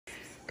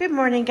Good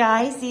morning,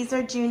 guys. These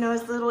are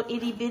Juno's little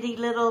itty bitty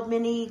little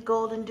mini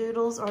golden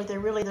doodles, or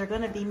they're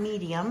going to be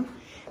medium.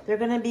 They're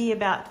going to be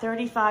about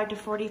 35 to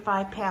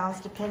 45 pounds,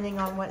 depending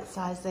on what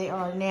size they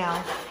are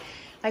now.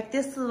 Like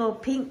this little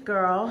pink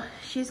girl,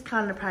 she's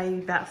kind of probably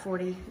about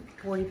 40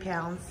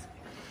 pounds.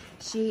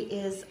 She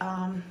is,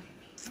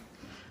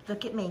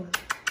 look at me.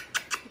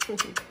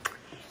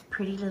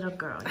 Pretty little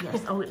girl,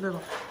 yes. Oh,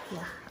 little,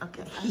 yeah,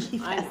 okay.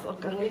 Nice little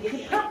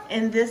girl.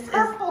 And this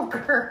Purple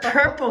girl.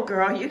 Purple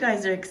girl. You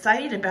guys are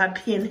excited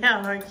about being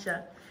out, aren't you?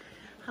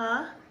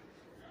 Huh?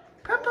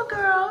 Purple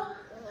girl.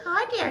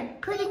 Hi there,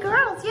 pretty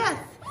girls,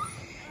 yes.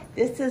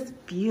 This is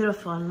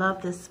beautiful. I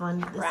love this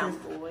one. This Brown is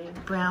boy.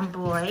 Brown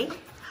boy.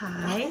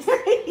 Hi.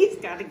 He's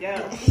got to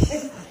go.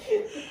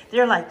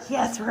 They're like,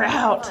 yes, we're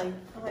out.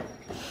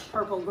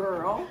 Purple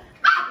girl.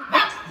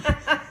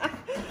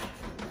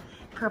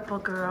 Purple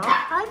girl.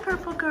 Hi,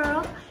 purple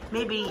girl.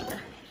 Maybe.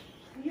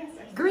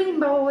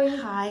 Green boy.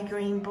 Hi,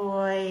 green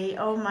boy.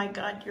 Oh my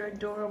God, you're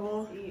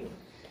adorable.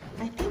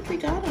 I think we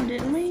got him,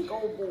 didn't we?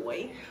 Gold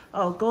boy.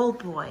 Oh,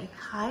 gold boy.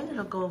 Hi,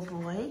 little gold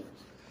boy.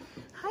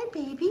 Hi,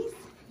 babies.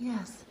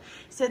 Yes.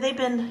 So they've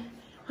been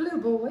Blue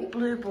boy.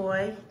 blue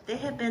boy. They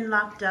have been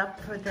locked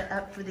up for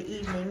the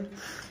evening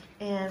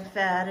and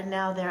fed, and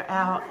now they're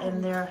out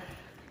and they're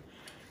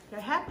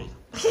happy.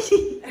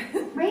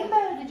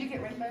 Rainbow. Did you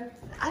get rainbow?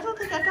 I don't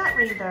think I got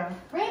rainbow.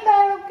 Rainbow.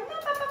 Come on.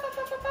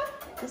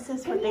 This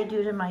is what they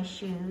do to my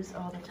shoes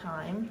all the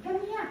time.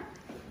 Come here.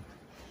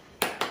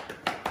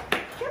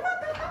 Come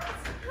on, Papa.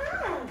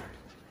 Hi.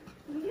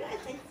 Yes,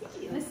 I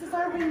see you. This is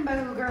our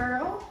rainbow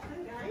girl.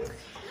 Hi, guys.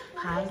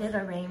 Hi,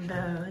 little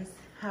rainbows.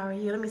 How are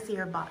you? Let me see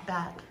your back.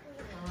 Wow,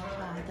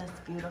 that's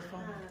beautiful.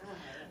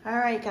 All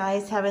right,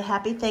 guys. Have a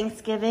happy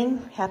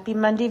Thanksgiving. Happy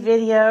Monday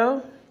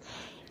video.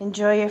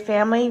 Enjoy your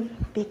family.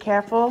 Be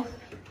careful.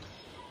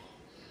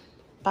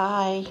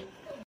 Bye.